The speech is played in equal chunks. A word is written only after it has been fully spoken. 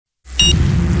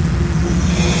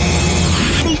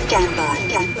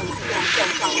Are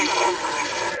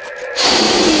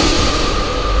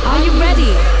you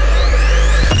ready?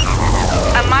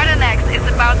 Armada Next is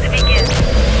about to begin.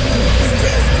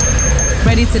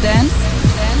 Ready to dance?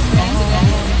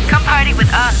 Come party with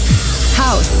us.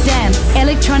 House, dance,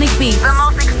 electronic beats. The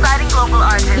most exciting global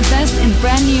artists. The best in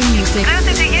brand new music.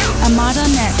 Exclusive to you. Armada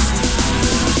Next.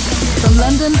 From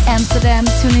London, Amsterdam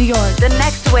to New York. The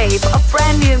next wave of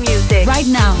brand new music. Right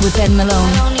now with Malone.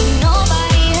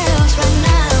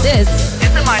 This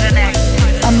is Armada Next.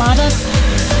 Armada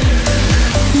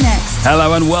Next.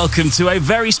 Hello and welcome to a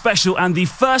very special and the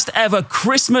first ever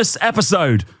Christmas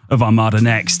episode of Armada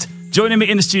Next. Joining me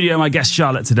in the studio, my guest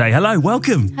Charlotte today. Hello,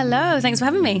 welcome. Hello, thanks for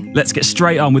having me. Let's get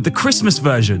straight on with the Christmas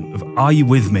version of Are You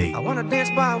With Me? I wanna dance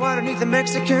by water beneath the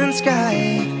Mexican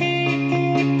sky.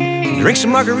 Drink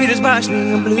some margaritas by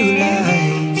swinging blue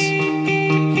lights.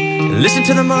 Listen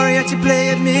to the mariachi play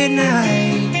at midnight.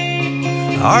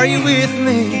 Are you with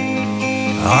me?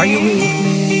 Are you with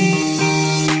me?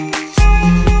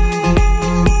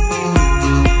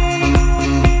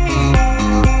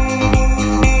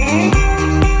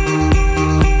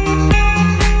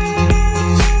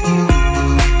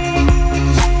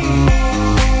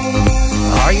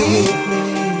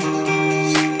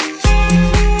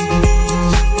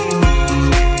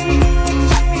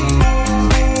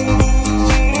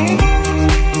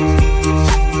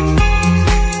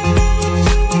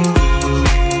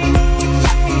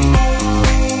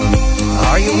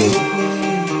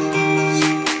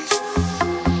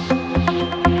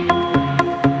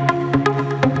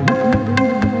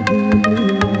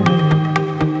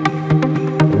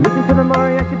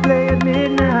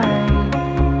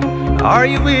 Are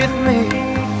you with me?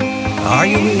 Are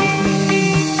you with me?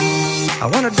 I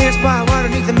wanna dance by water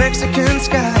beneath the Mexican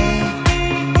sky.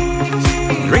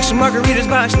 Drink some margaritas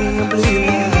by swinging blue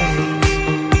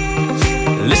lights.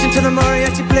 Listen to the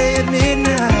mariachi play at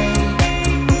midnight.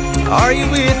 Are you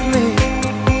with me?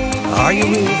 Are you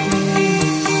with me?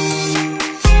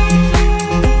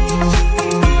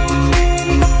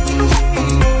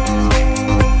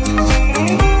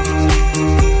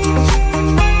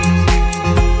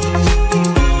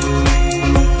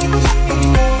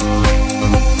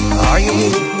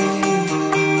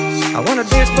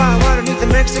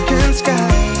 Mexican sky.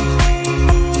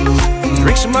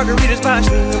 Drink some margaritas by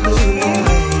swinging blue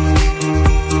lights.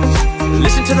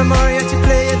 Listen to the mariachi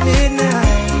play at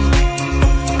midnight.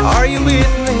 Are you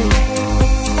with me?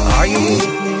 Are you with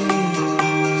me?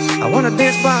 I wanna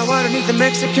dance by water beneath the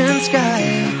Mexican sky.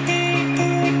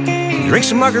 Drink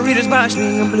some margaritas by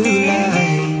swinging blue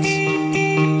lights.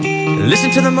 Listen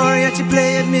to the mariachi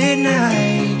play at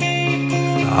midnight.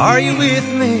 Are you with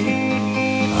me?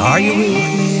 Are you with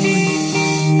me?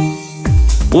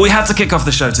 Well, we had to kick off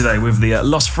the show today with the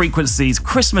Lost Frequencies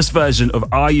Christmas version of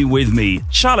Are You With Me?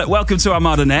 Charlotte, welcome to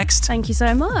Armada Next. Thank you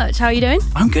so much. How are you doing?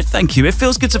 I'm good, thank you. It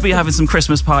feels good to be having some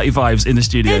Christmas party vibes in the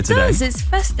studio today. It does. It's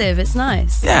festive. It's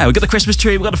nice. Yeah, we've got the Christmas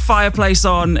tree. We've got a fireplace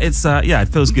on. It's yeah, it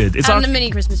feels good. It's and a mini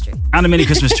Christmas tree. And a mini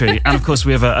Christmas tree. And of course,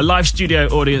 we have a live studio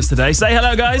audience today. Say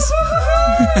hello, guys.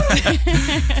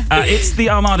 It's the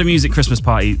Armada Music Christmas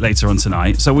party later on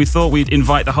tonight. So we thought we'd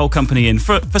invite the whole company in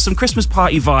for some Christmas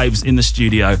party vibes in the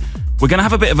studio. We're going to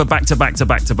have a bit of a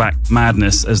back-to-back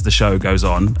madness as the show goes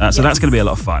on. So that's going to be a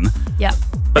lot of fun. Yep.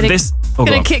 But we're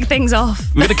going to kick things off.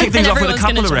 We're going to kick things off with a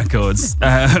couple of records.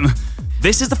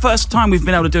 This is the first time we've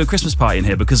been able to do a Christmas party in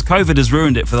here because COVID has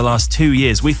ruined it for the last 2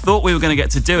 years. We thought we were going to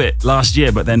get to do it last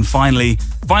year, but then finally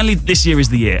this year is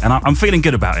the year. And I'm feeling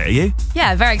good about it. Are you?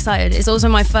 Yeah, very excited. It's also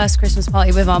my first Christmas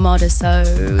party with Armada, so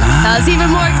that's even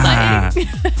more exciting.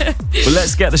 Well,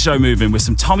 let's get the show moving with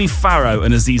some Tommy Farrow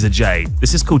and Aziza Jaye.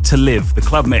 This is called To Live, the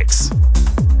club mix.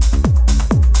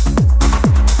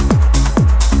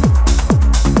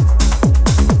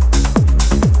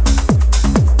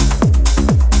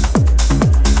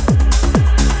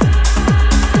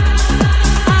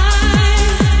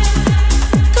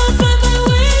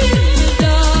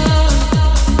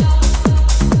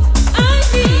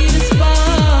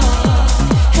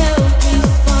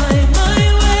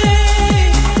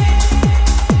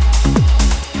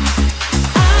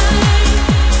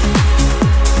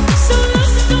 So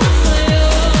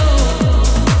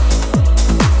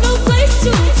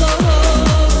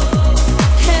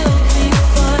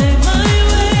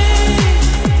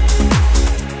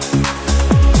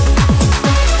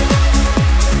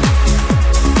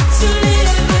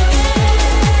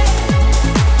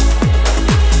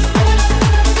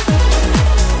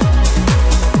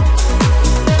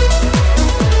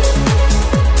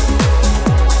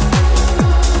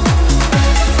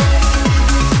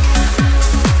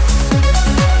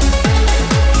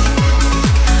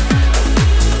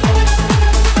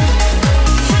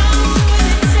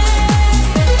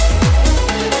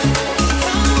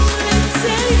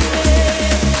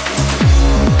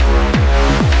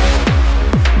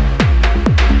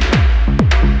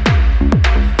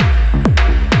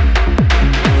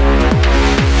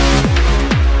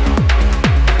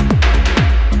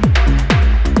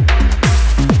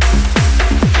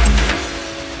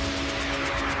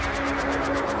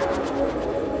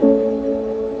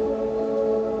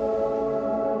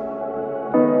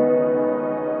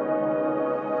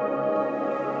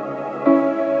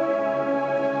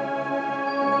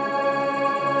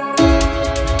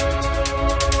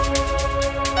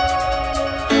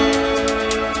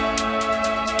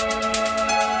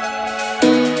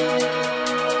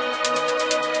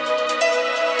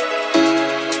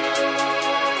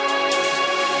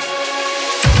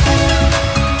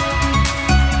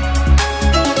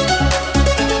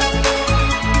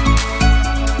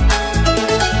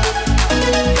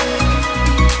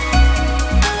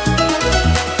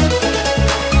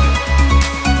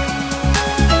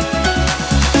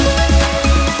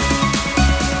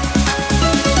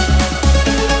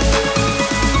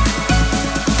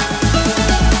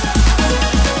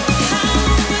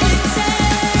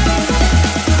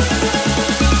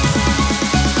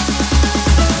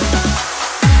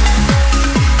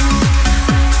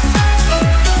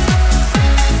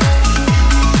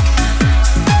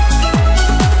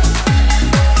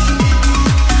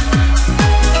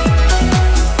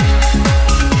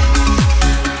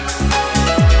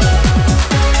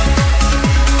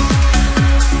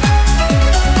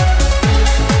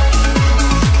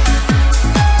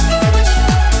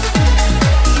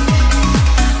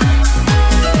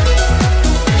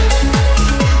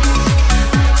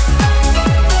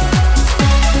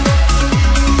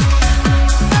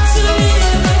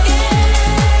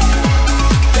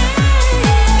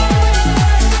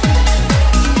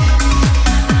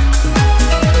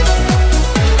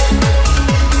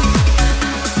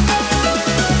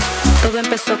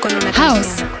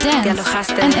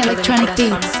and electronic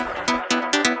beats.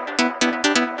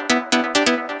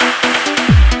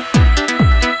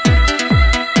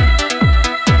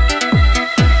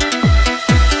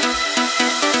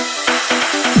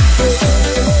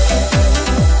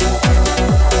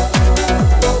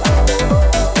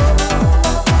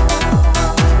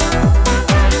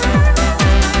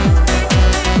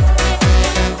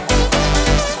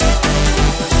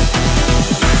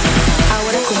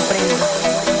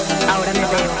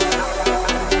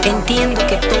 Entiendo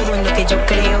que todo en lo que yo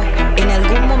creo en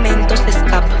algún momento se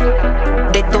escapa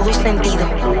de todo sentido,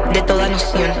 de toda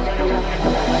noción.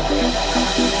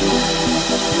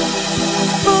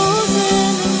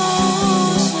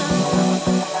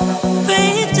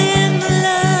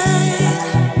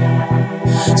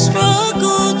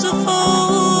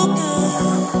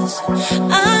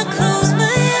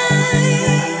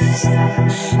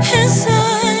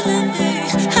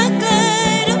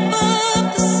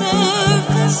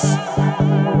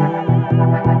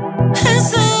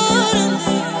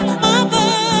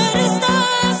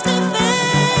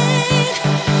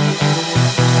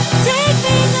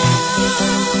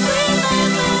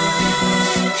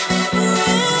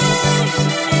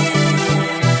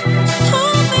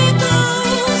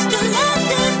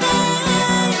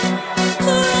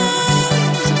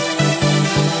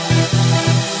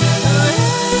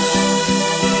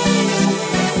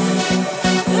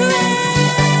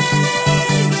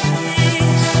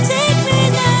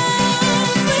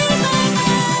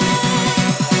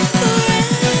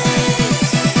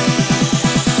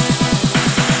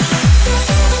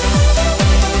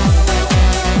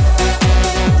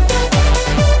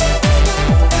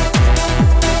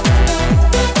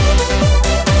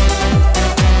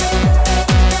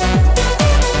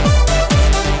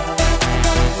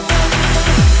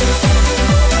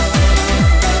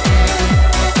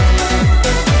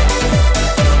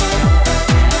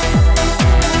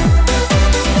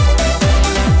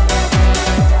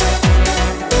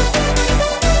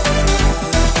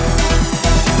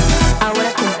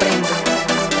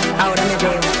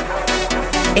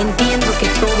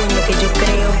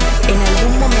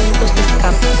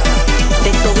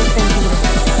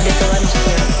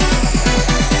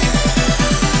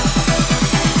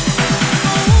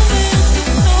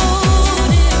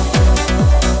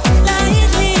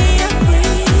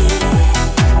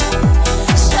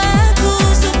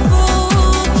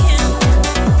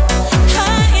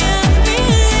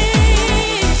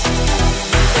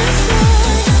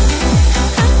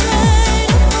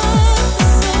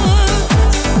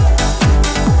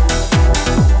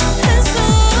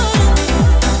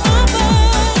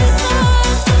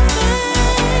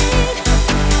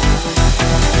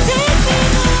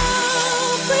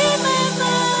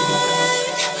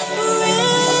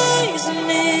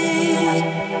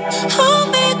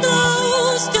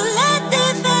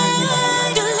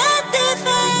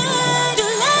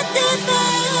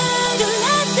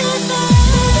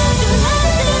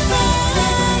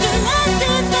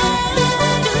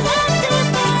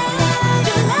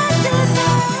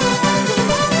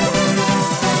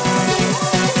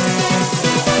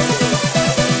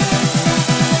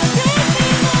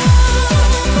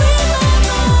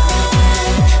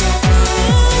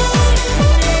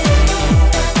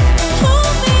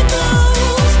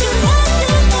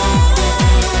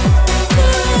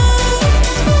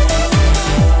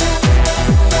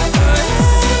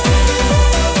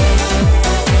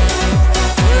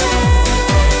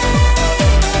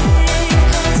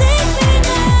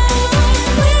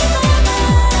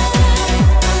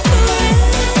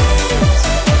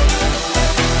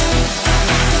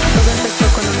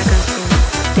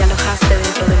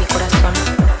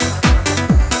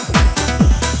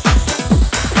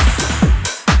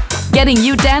 Getting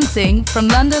you dancing from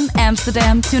London,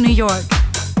 Amsterdam to New York.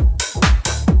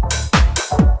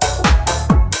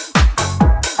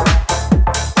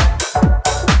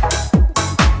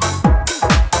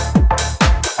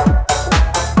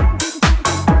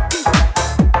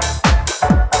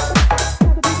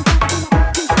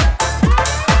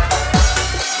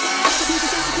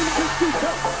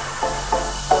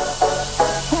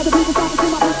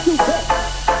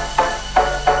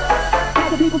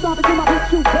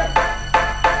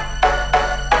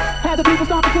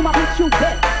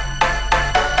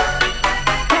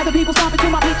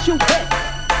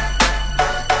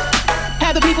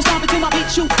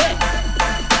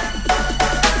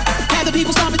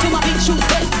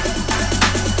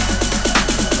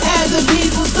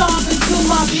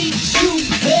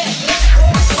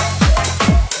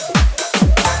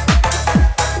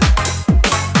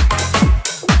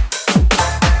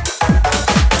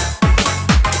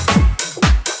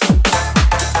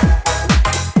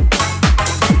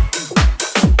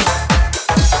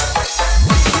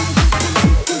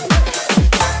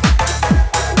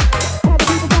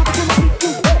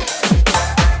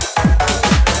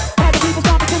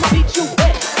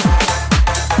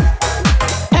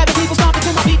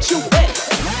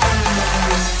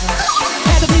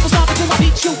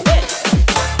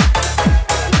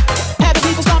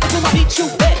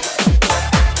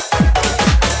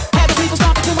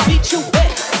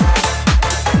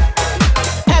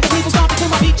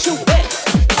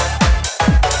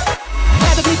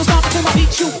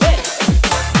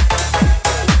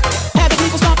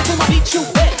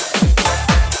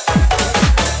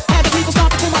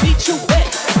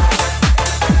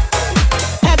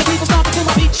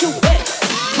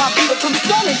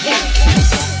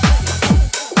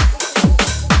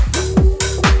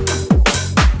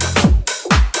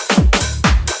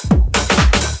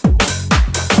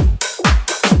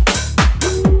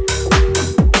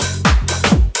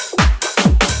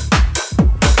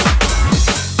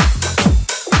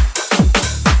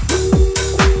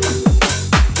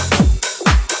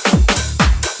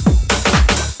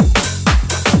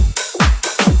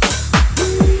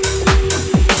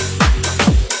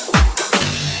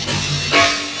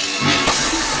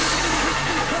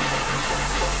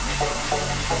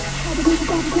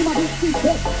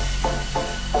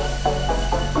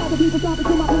 people stomping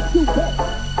to my beat, you bet.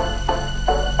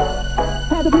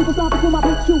 Have the people stomping to my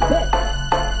beat, you bet.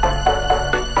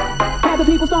 Have the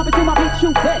people stomping to my beat,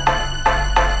 you bet.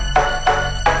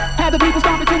 Have the people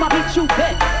stomping to my beat, you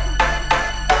bet.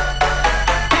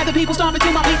 Have the people stomping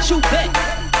to my beat, you bet.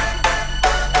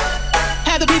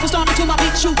 Have the people stomping to my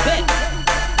beat, you bet.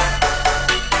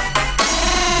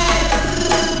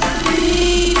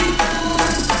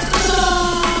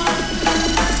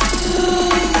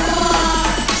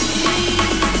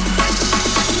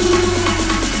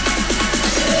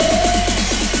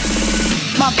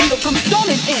 My beat will come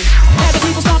storming in. Have the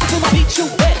people stomping to my beat, you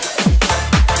bet.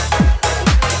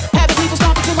 Have the people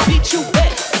stomping to my beat, you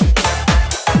bet.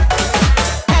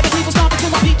 Have the people stomping to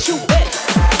my beat, you bet.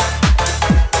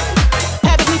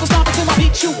 Have the people stomping to my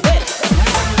beat, you bet.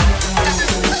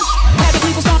 Have the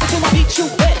people stomping to my beat, you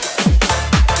bet.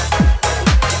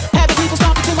 Have the people stomping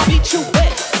to my beat, you bet.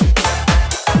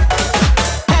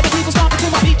 Have the people stomping to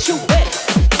my beat, you bet.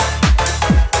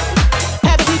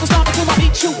 Have the people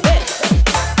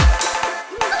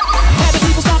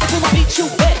stomping to my beat, you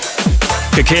bet.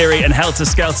 Kokiri and Helter,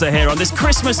 Skelter here on this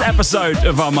Christmas episode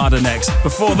of Armada Next.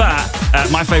 Before that,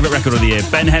 my favourite record of the year,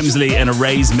 Ben Hemsley and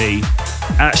Erase Me.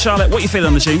 Charlotte, what are you feeling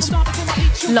on the tunes?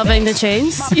 Loving the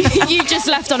tunes. You just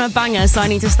left on a banger, so I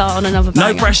need to start on another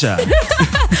banger. No pressure.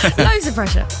 Loads of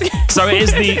pressure. So it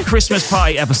is the Christmas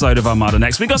party episode of Armada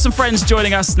Next. We've got some friends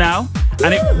joining us now,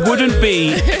 and it wouldn't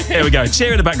be... Here we go,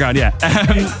 cheer in the background, yeah.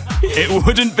 It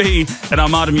wouldn't be an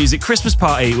Armada Music Christmas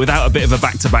party without a bit of a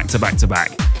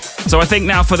back-to-back-to-back-to-back. So I think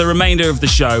now for the remainder of the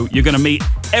show, you're going to meet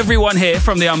everyone here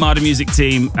from the Armada Music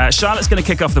team. Charlotte's going to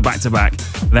kick off the back-to-back,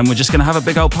 then we're just going to have a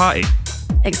big old party.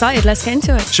 Excited, let's get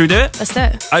into it. Should we do it? Let's do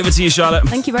it. Over to you, Charlotte.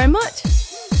 Thank you very much.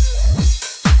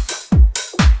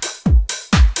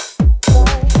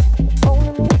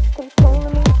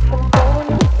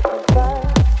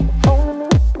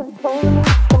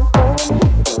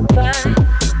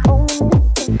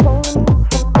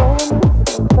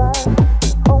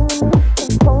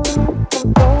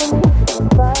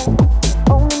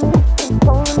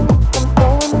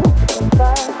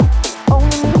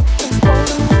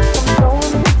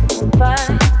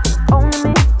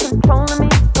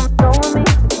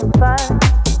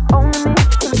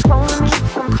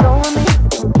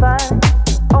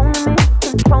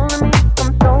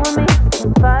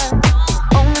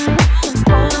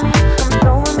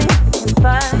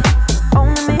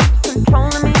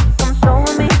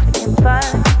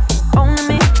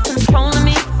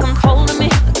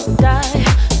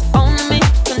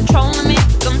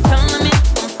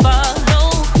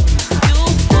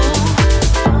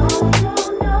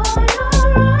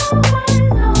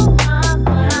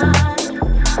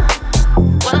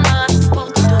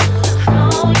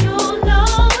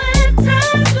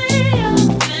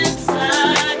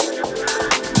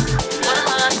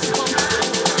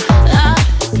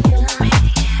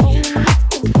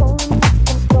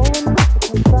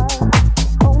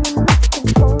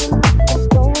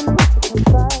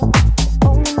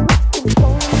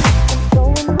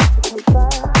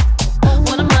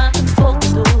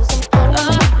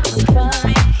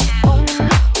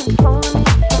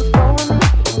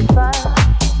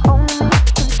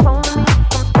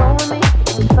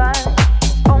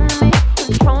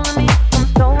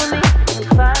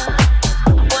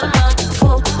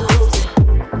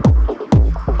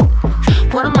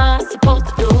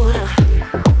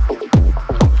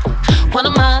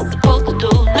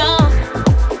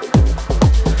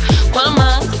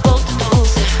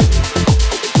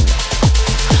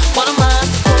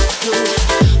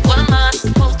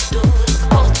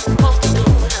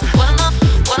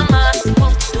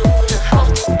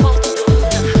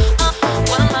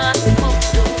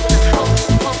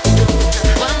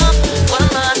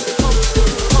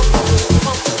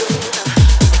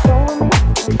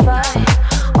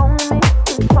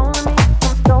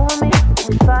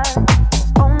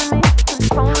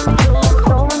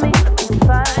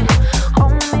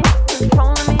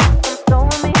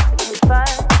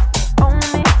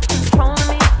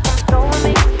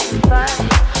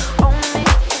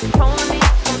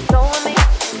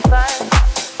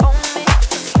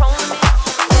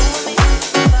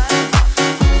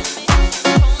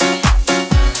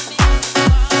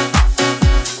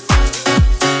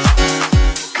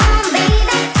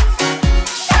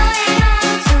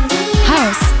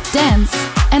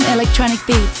 electronic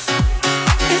beats.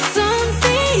 It's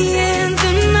only in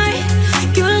the night.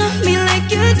 You love me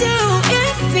like you do.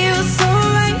 It feels so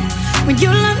right when you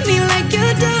love me like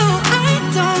you do. I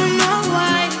don't know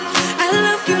why I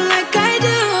love you like I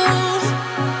do.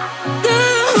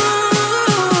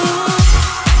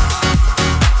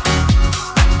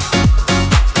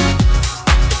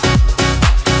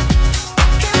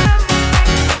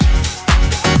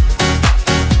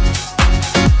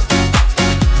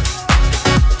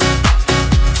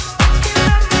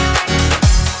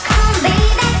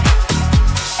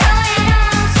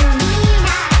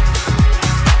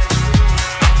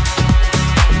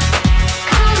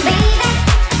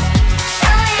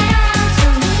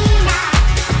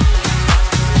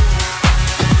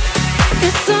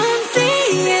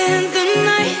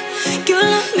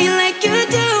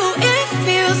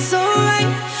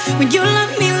 when you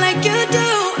love me like you do.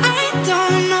 I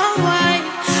don't know why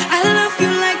I love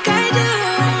you like I do.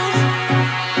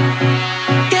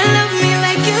 You love me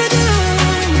like you do.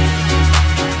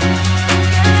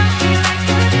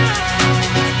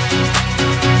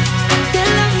 You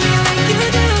love me like you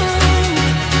do.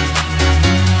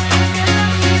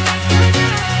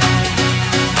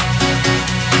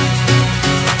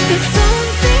 It's on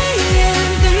the end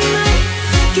of the night.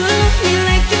 You love me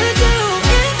like you do.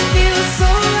 It feels so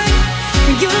right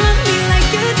when you love me like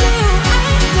you do.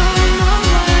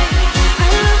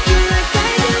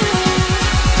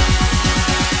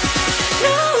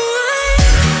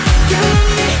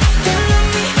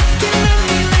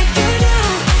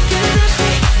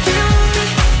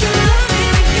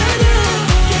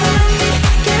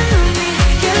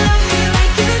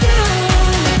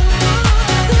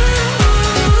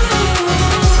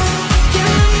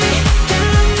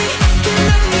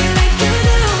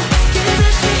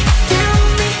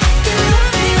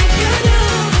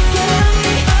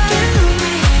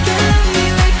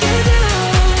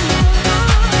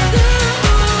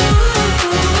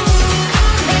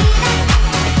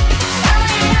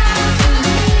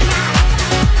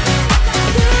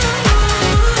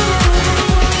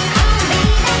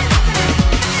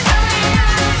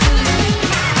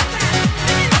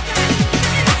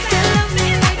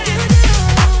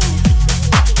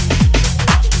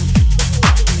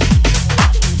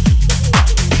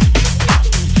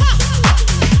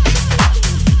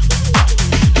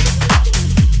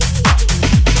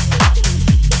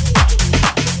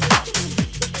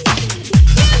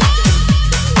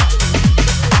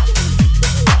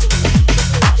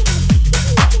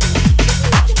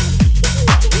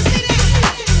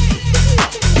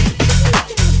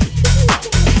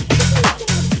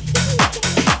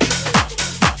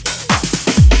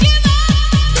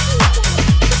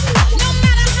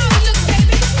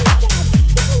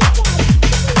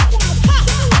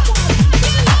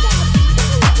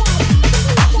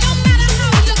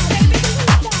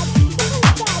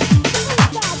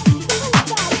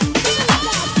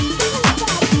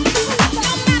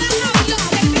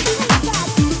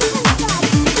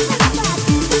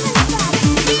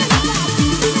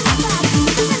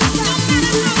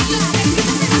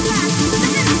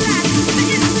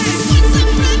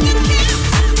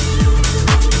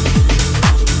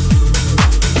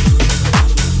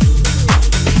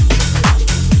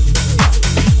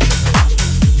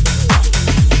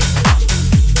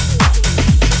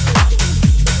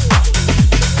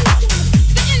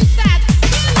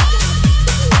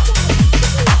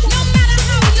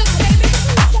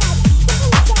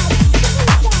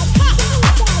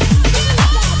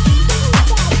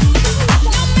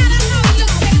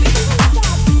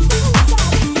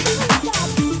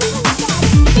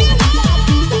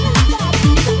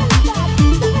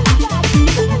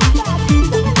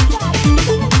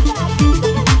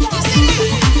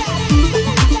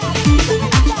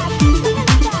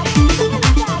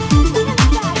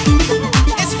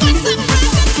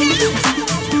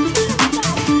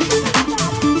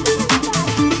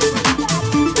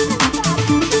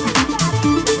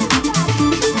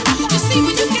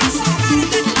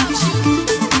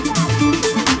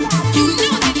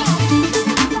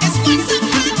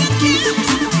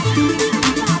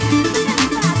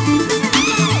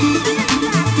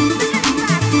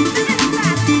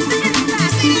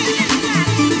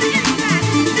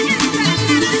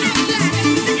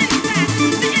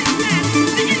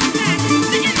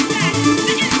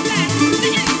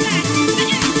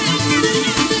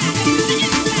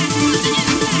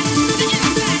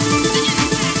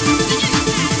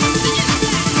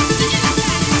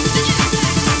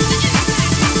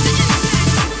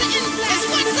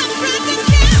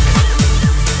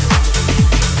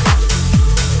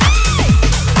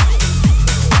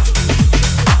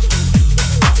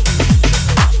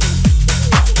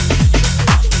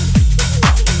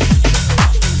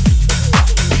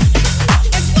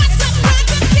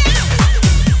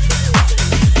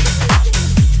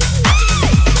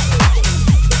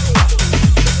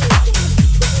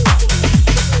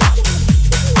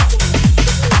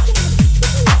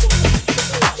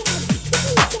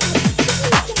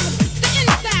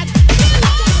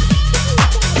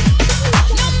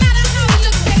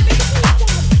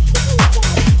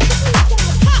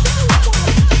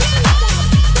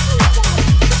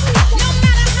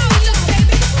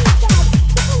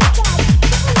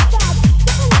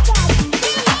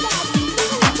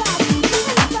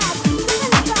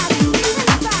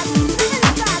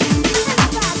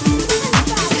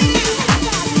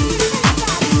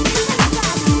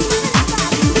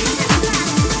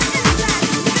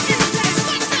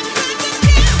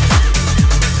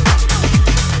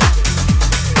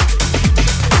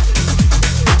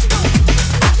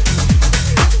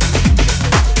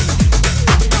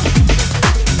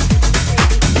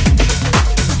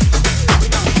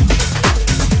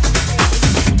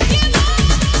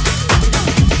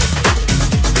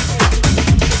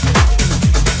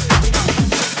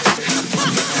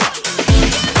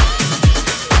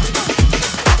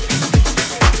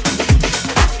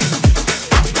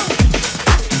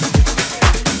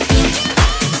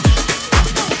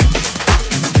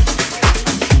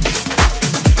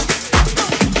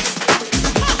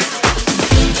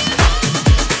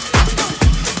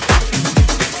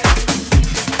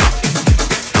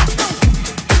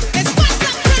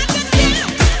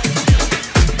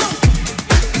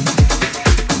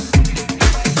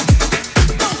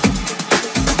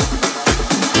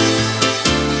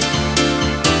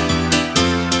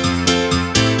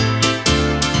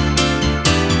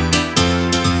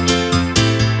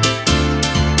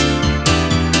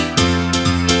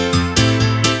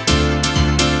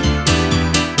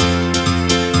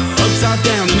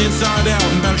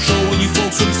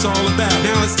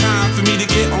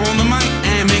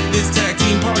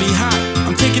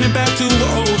 the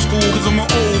old school, cause I'm an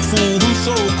old fool who's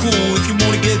so cool. If you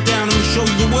wanna get down, I'ma show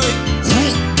you the way.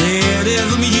 There it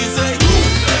is, let me hear you say.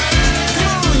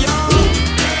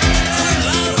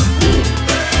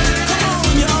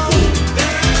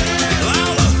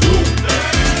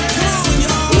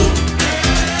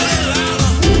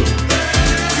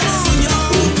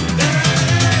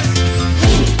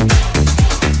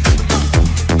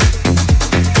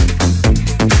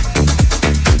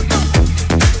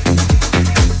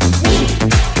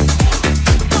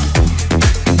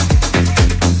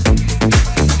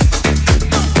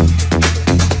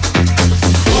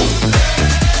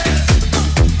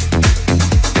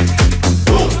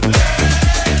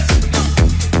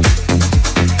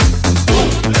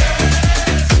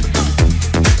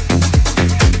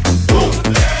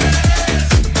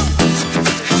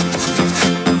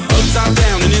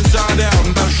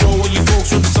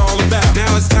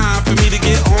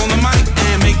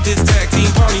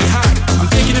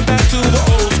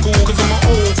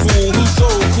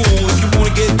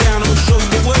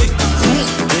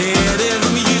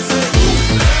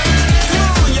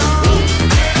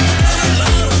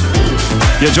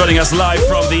 You're joining us live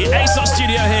from the ASOS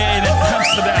studio here in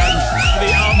Amsterdam.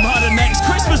 The Armada Next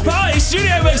Christmas party.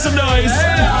 Studio, make some noise.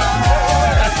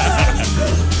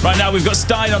 Right now we've got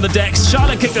Stein on the decks.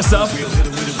 Charlotte kicked us off.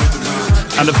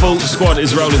 And the full squad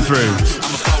is rolling through.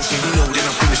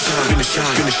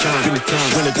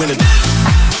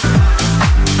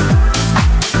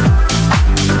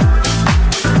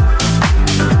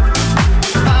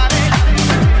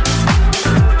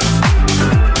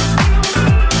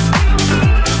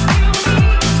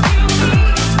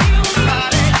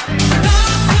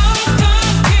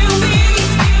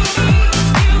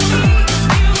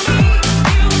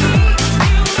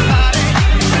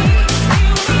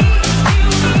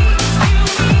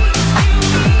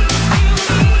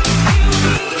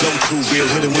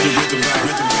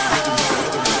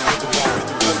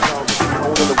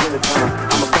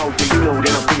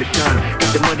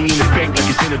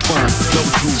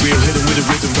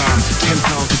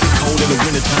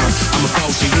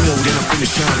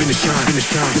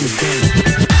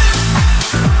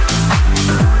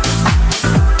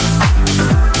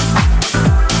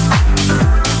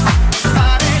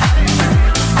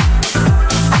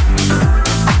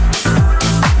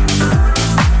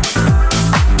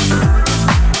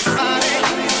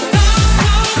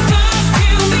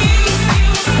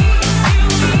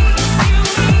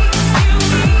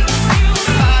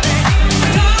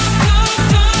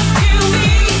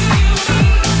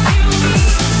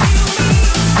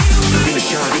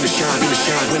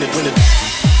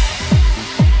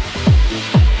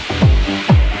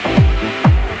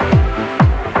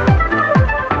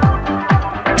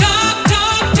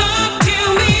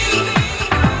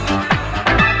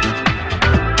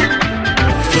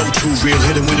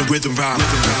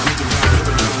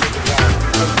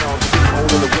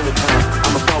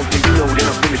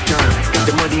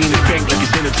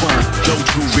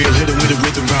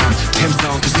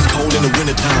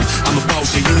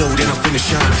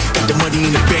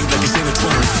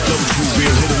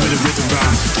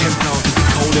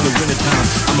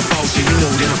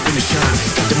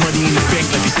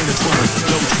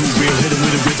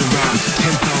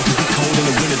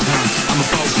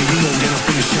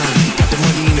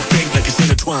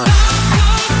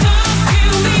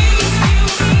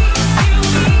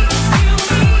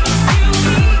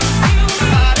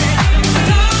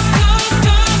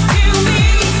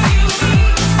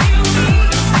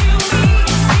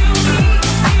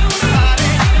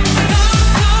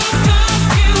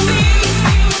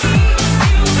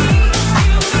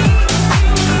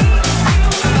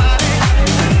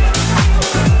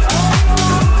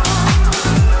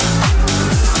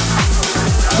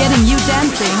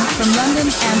 From London,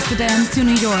 Amsterdam to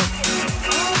New York.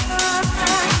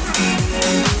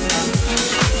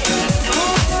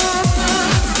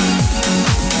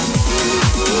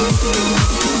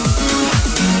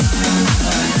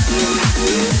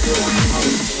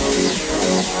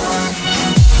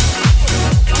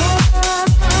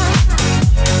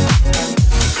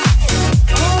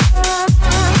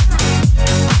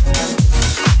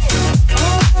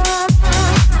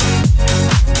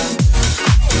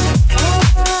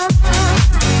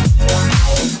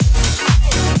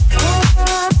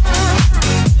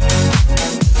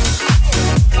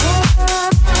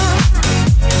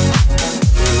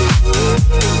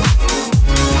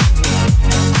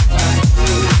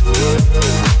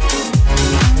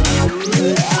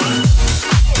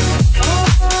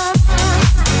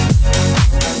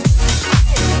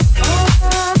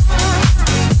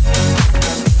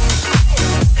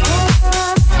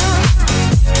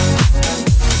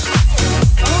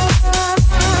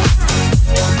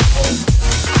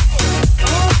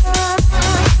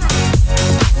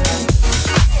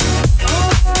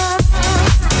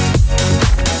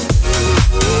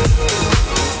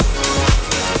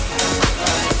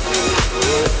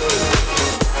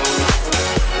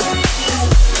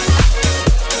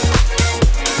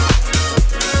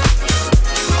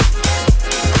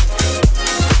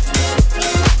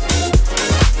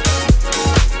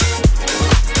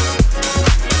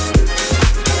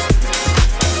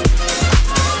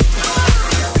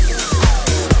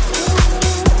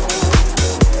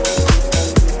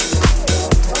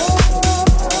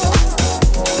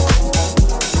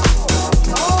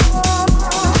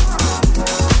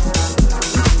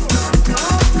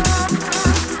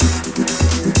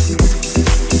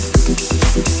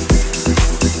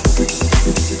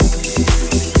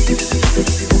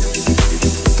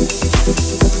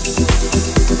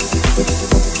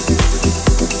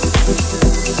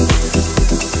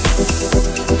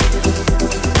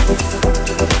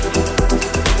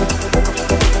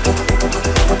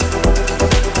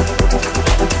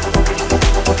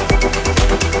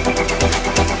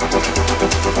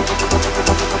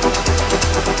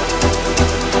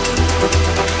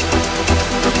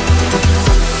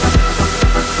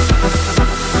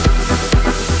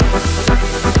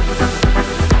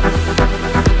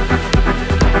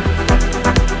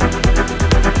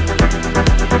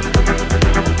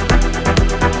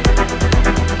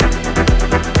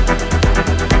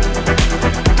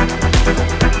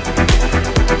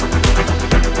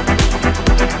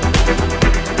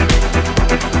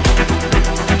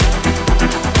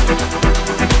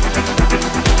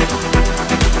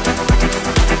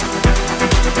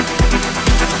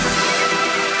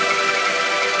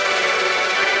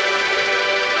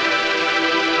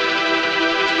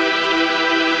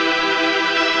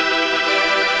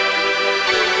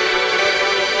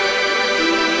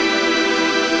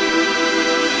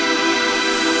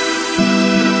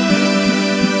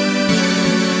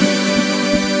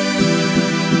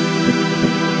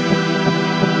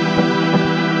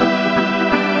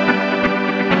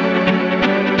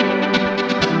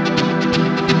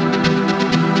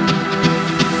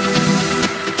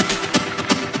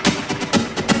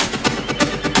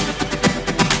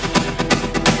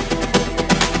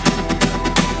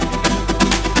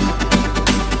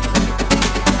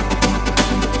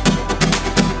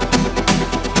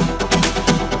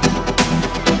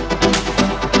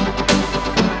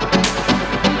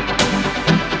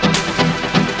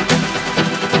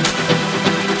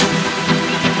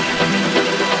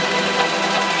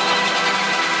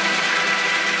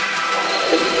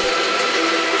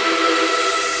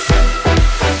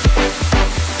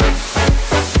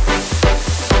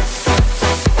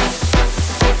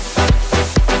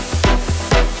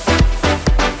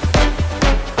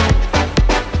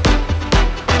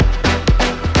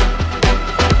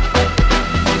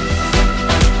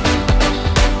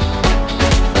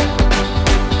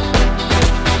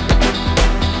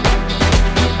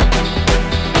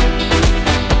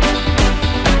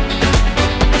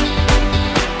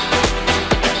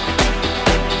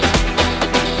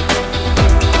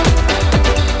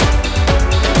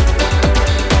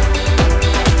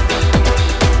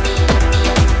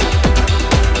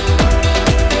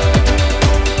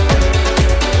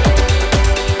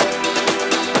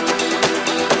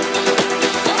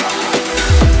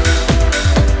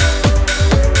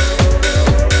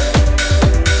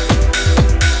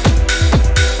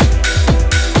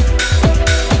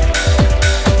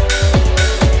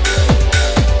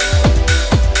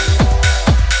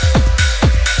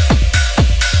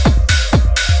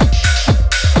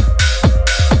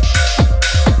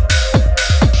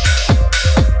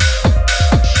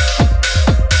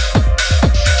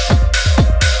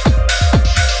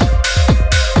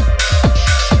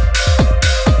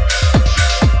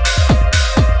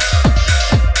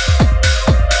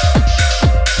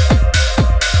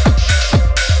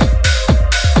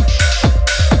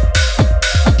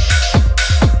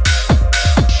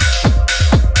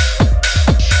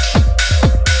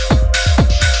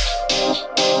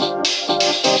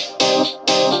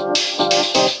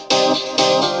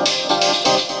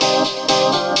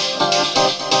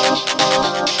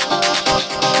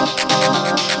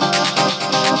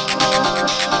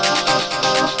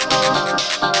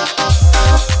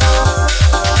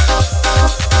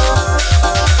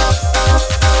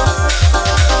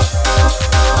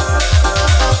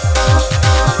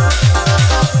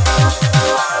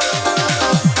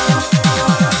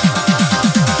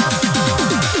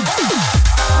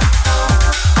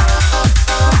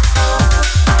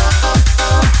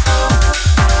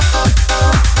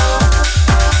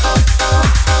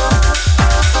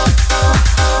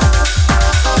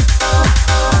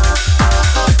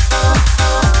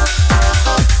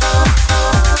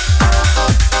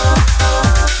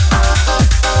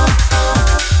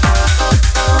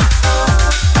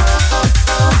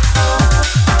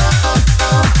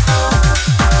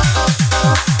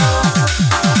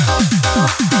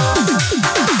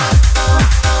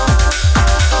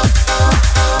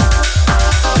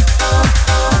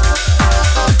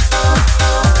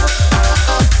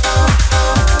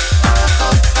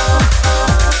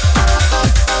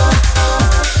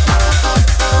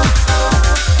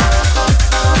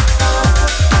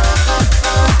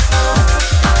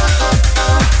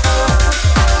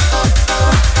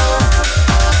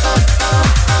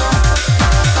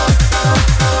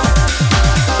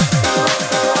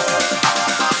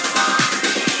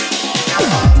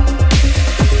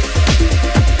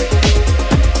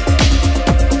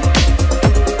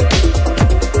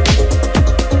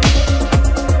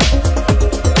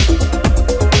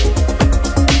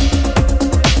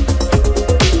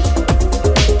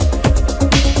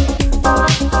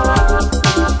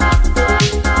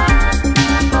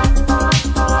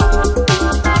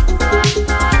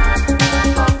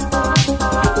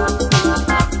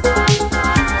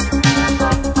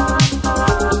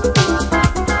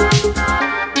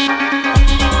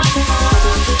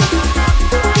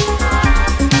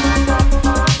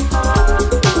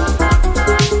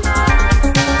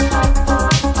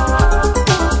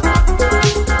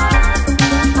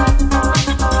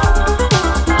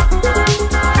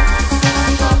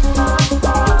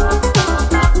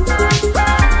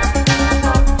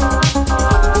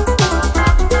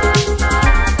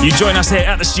 You join us here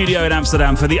at the studio in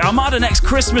Amsterdam for the Armada Next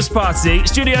Christmas party.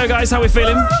 Studio guys, how we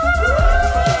feeling?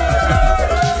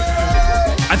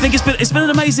 I think it's been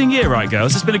an amazing year, right,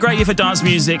 girls? It's been a great year for dance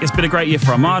music. It's been a great year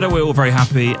for Armada. We're all very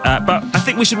happy. But I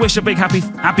think we should wish a big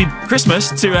happy Christmas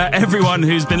to everyone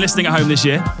who's been listening at home this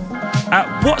year.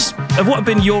 What have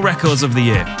been your records of the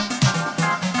year?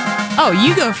 Oh,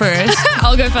 you go first.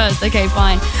 I'll go first. Okay,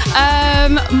 fine.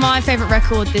 My favourite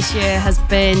record this year has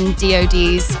been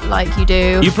D.O.D's Like You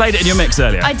Do. You played it in your mix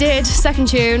earlier. I did. Second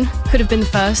tune. Could have been the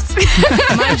first.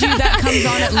 Mind you, that comes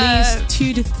on at least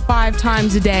 2 to 5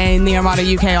 times a day in the Armada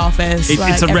UK office.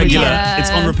 It's a regular. It's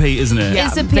on repeat, isn't it? Yeah,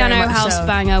 it's a piano house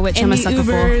banger, which I'm a sucker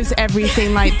for. Ubers,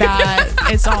 everything like that.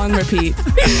 It's on repeat.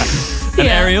 And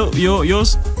Ariel,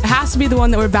 yours? It has to be the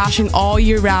one that we're bashing all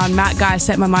year round. Matt Guy,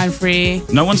 Set My Mind Free.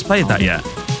 No one's played that yet.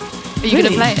 Are you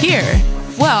going to play it? Here.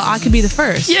 Well, I could be the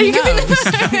first. Yeah, you could be the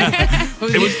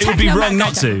first. It would be wrong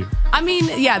not to. I mean,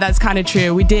 yeah, that's kind of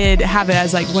true. We did have it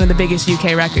as like one of the biggest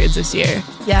UK records this year.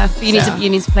 Yeah, but you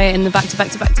need to play it in the back to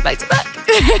back.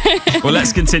 Well,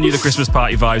 let's continue the Christmas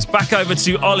party vibes. Back over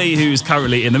to Ollie, who's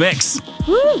currently in the mix.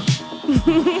 Woo!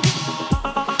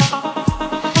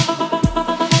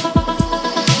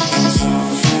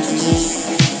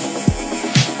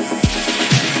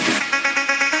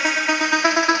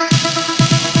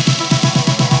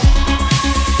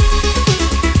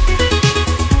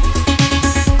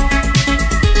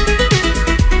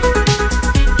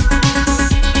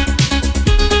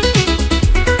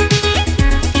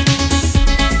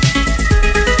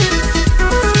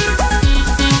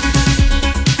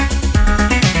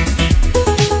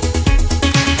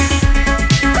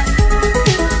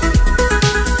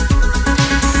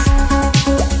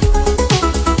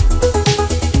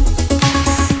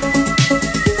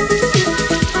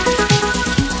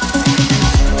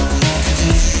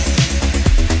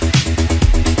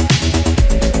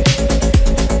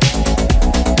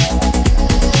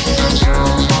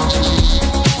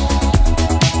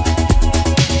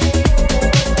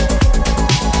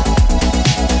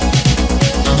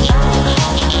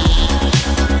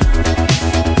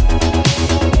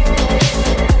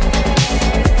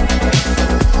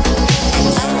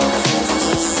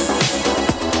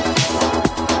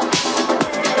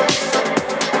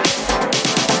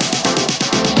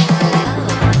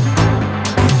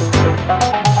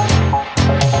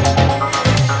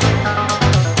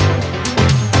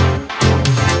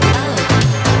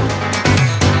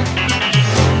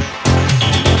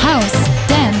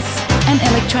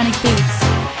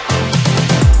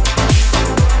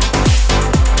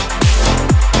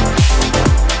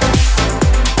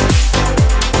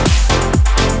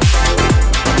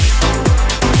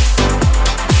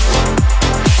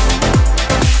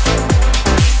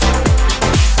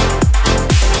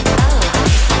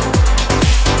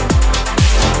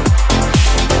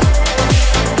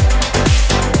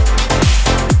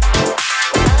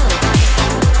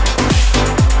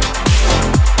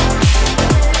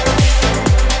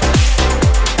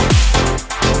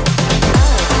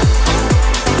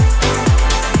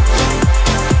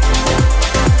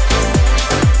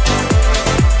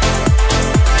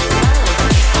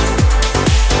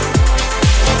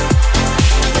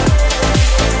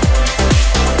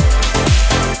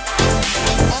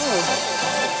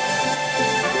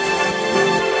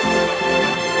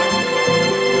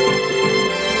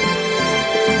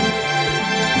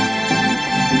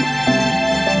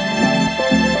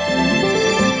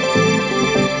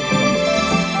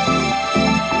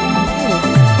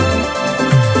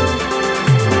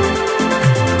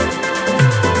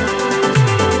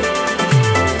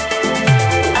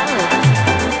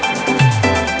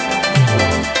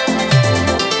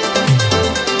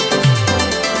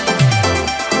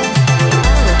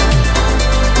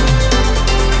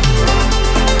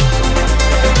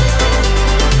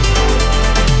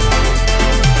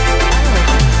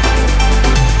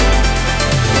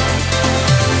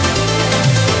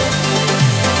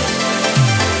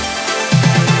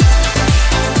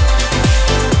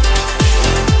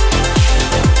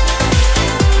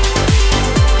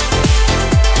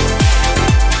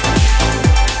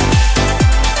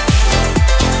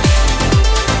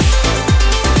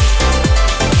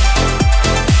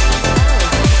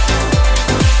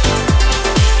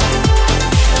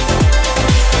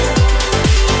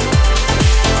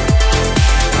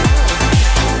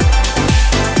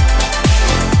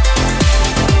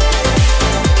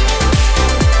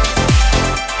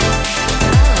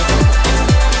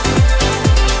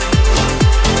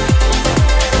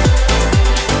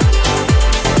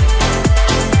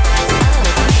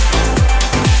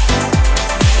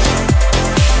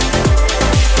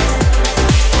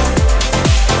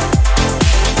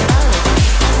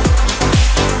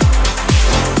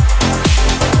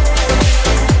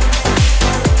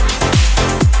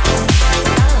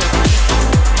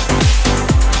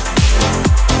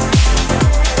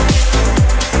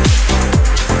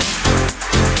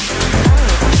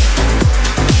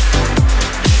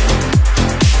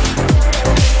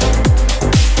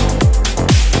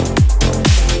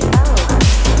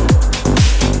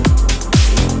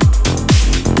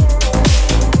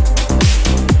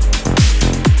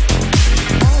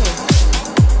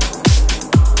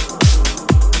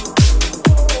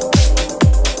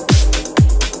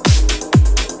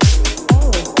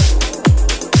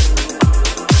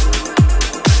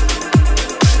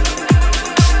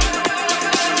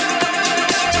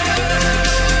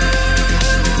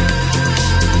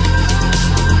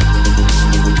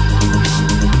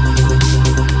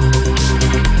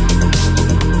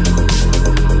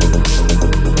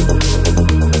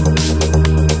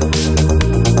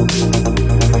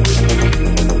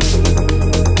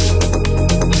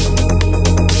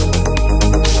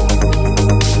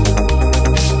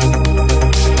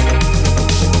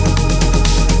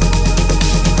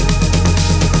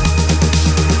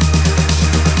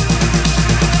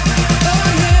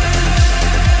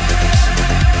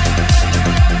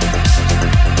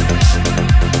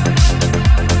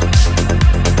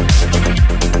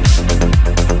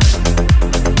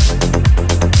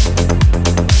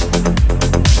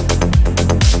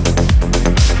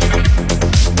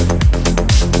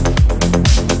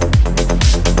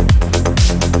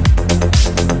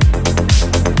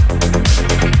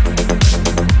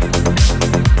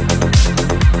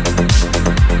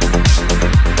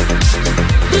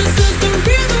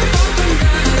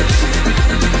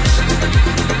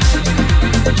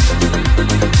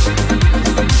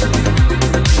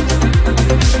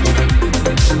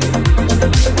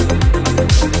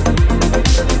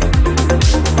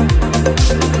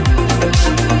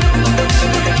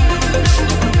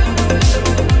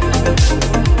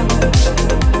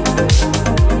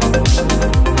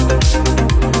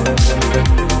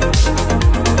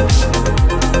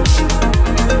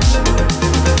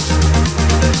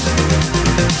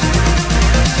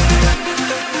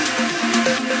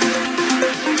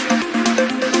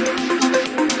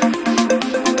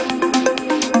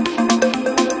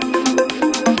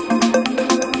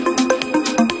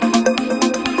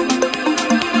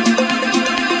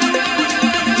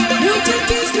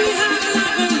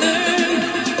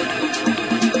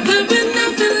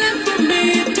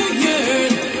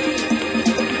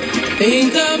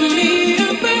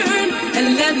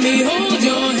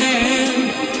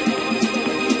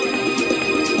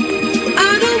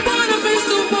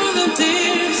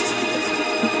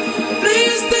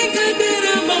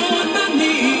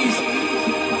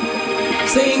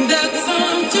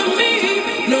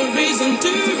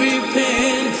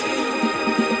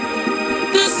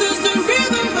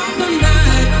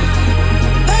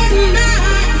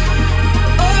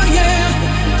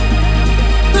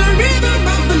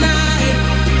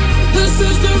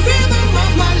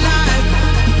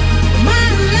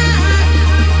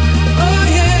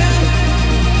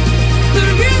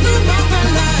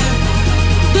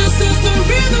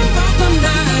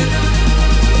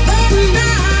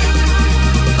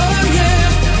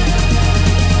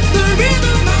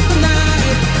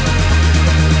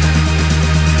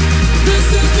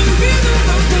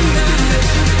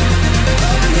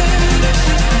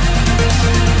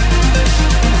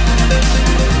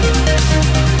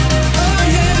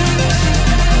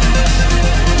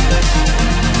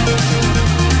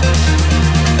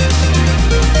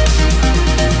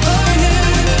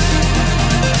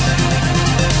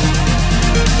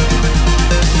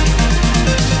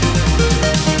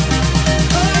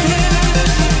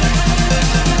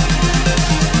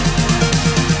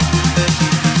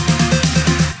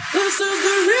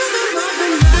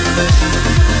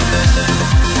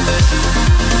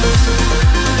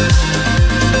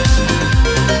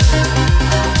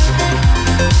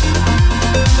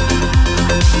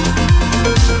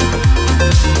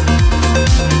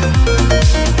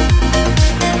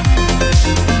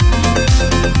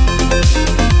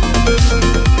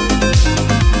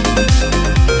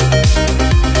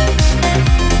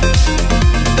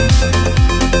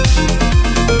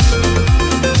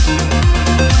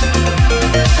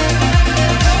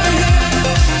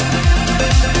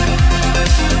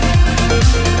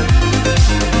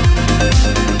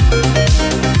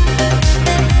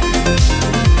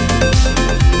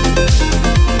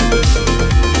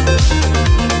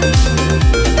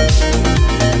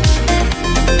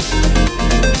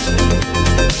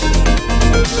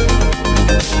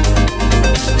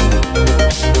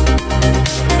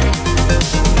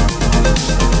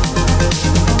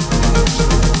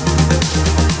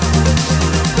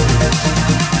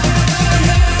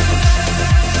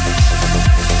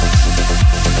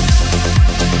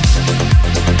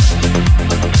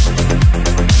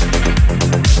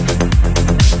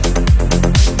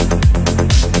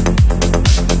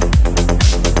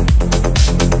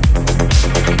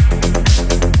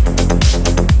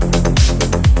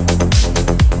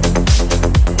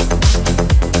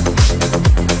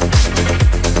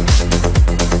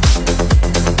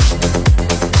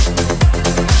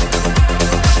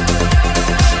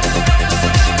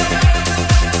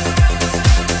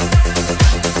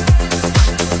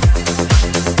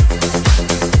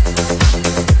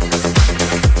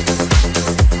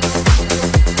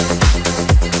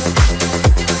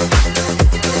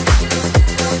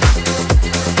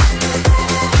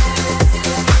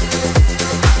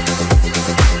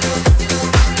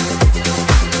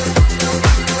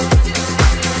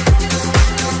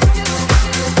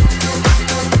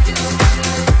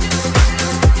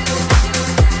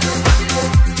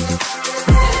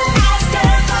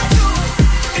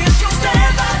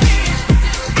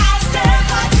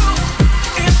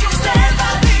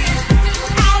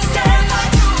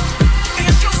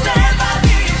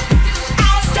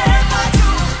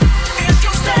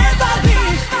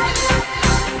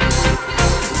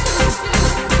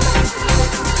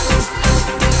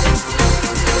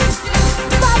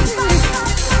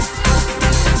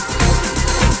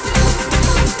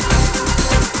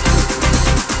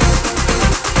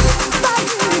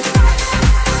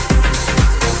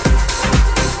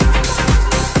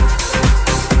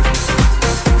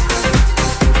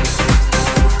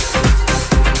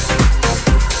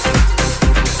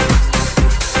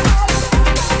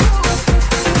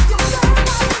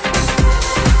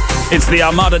 It's the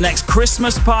Armada Next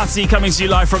Christmas party coming to you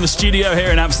live from the studio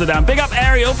here in Amsterdam. Big up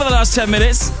Ariel for the last 10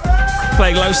 minutes.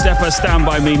 Playing Low Stepper, Stand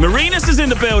By Me. Marinus is in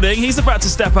the building. He's about to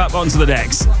step up onto the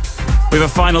decks. We have a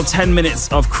final 10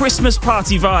 minutes of Christmas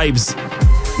party vibes.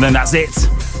 And then that's it.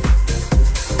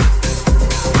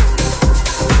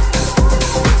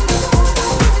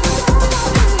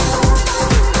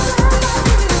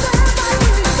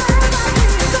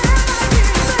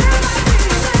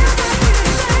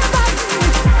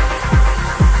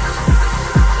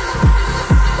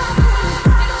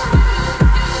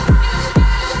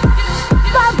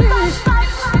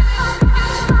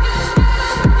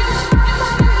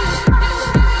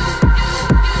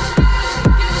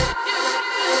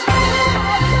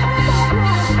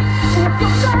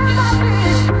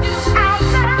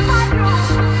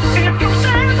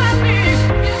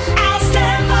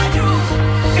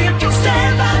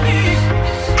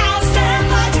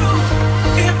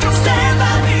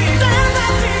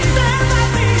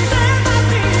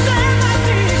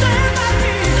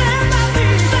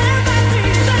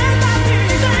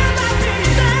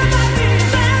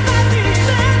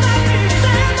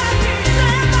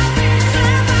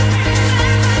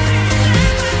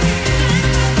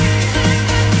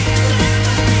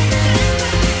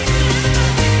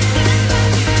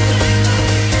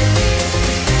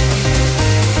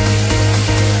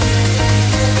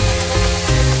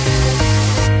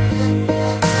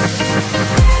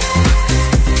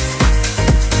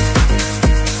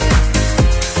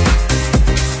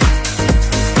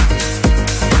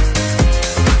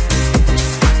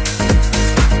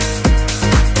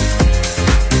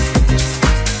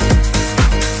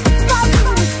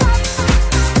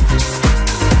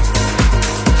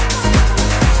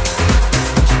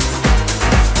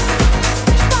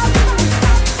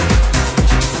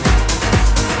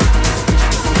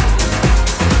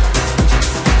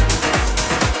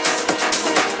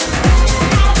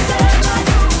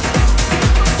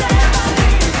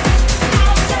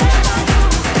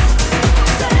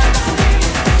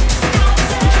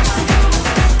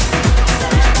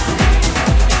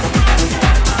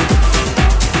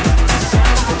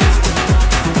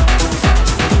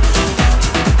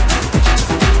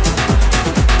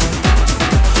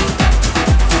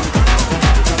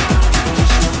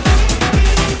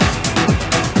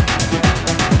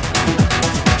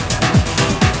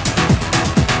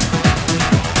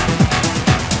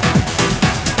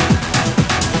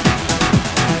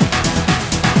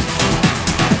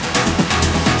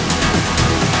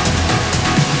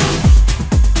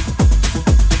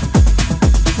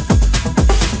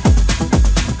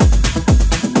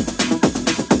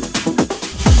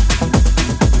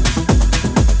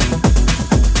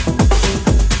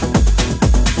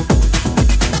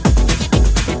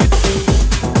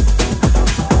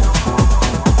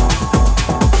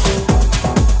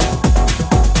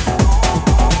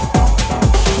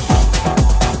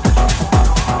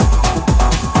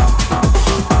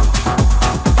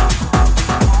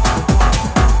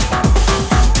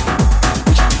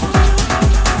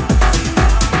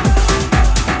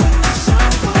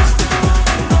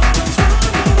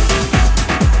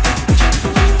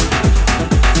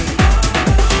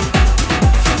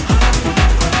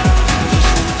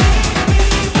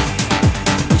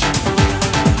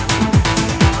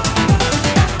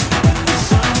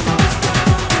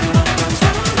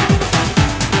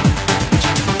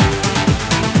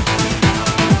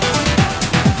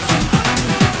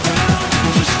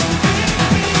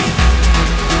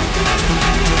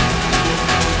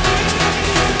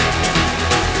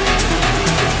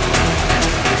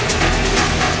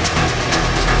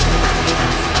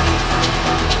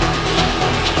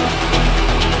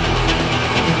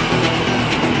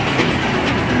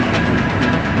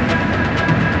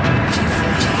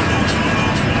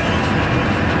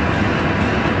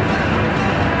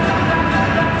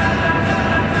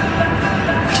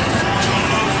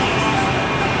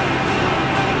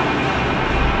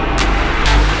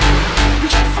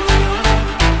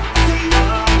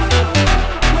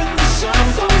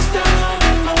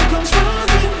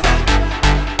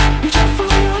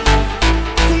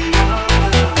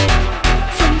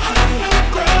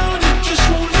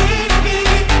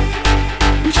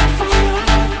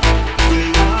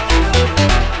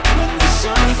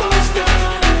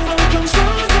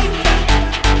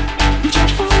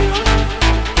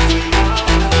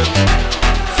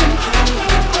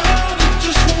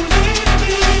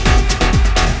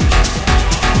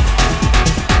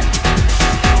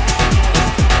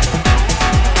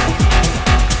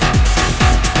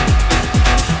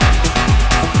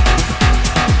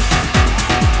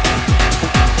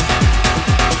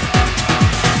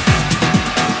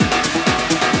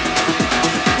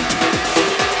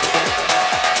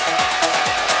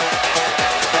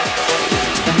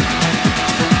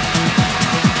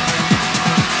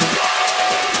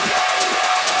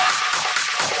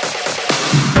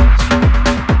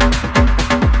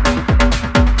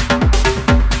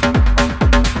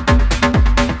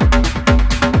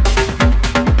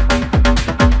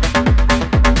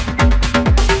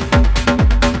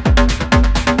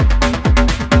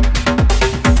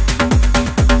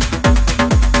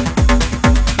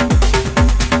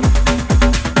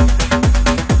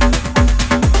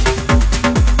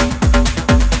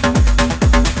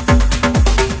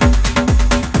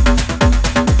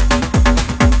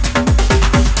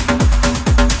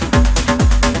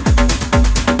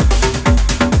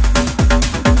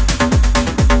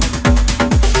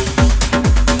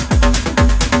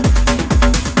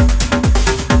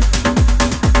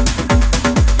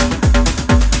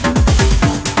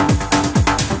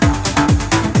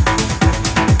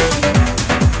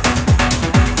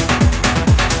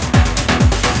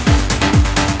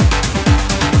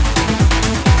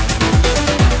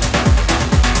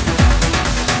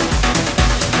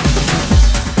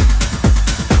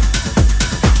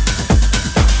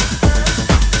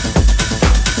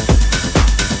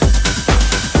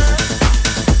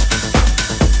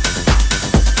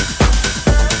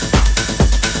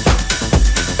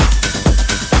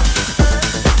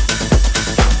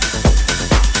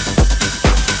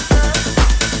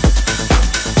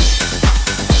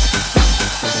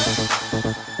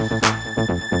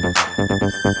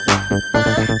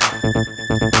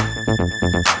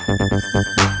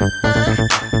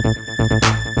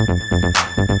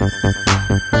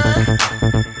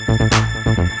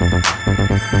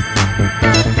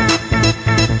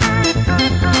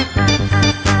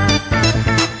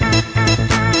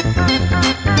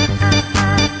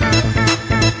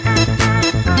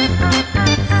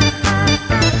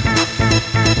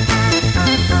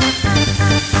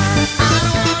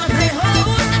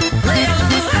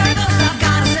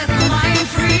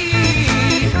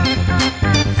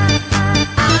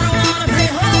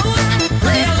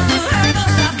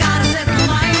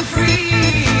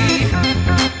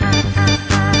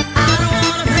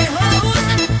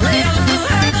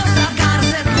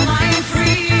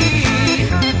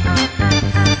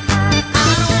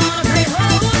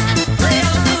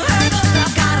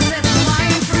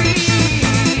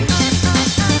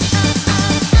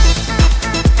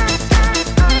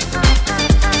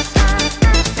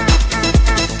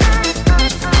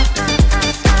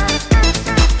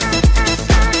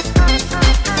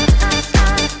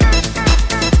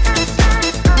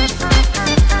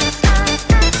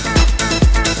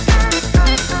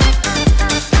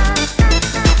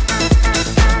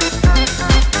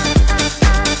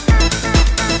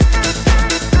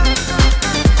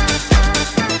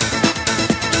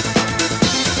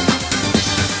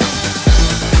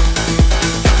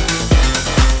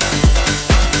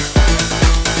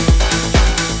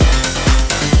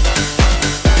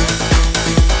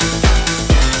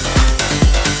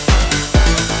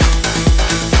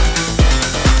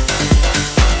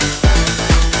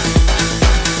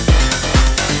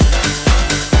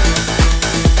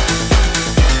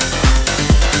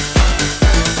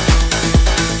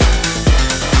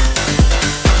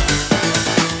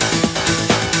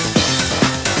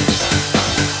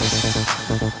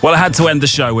 Well, I had to end the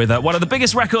show with one of the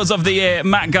biggest records of the year,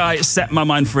 Matt Guy, Set My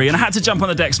Mind Free, and I had to jump on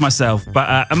the decks myself.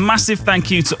 But a massive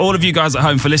thank you to all of you guys at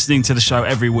home for listening to the show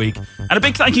every week. And a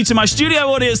big thank you to my studio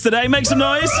audience today. Make some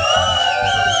noise.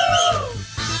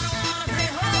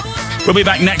 We'll be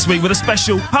back next week with a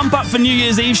special Pump Up for New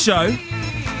Year's Eve show.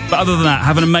 But other than that,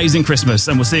 have an amazing Christmas,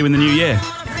 and we'll see you in the new year.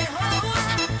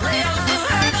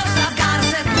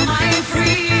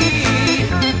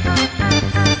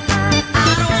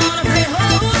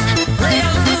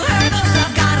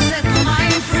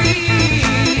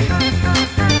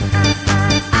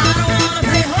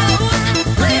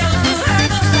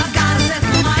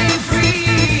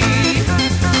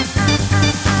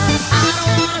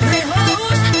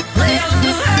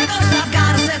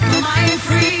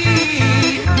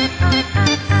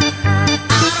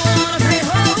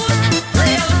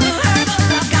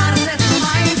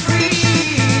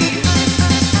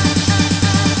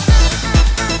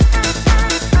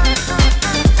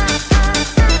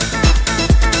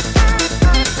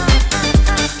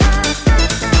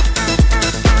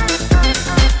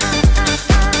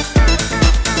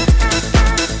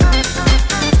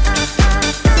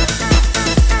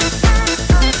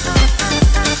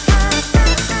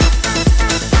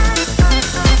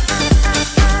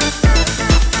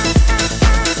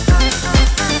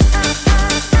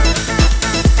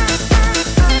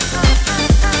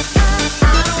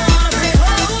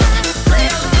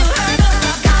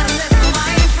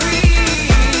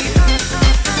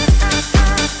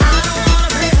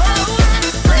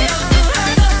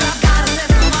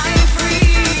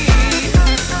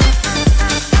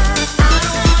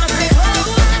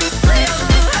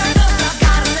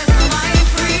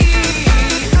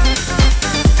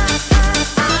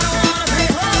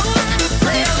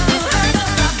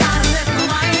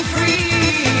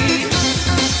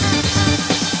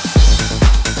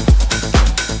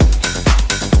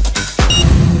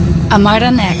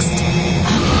 Armada Next.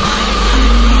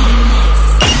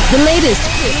 The latest,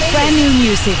 brand new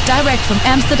music direct from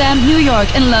Amsterdam, New York,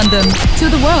 and London to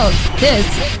the world. This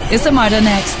is Armada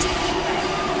Next.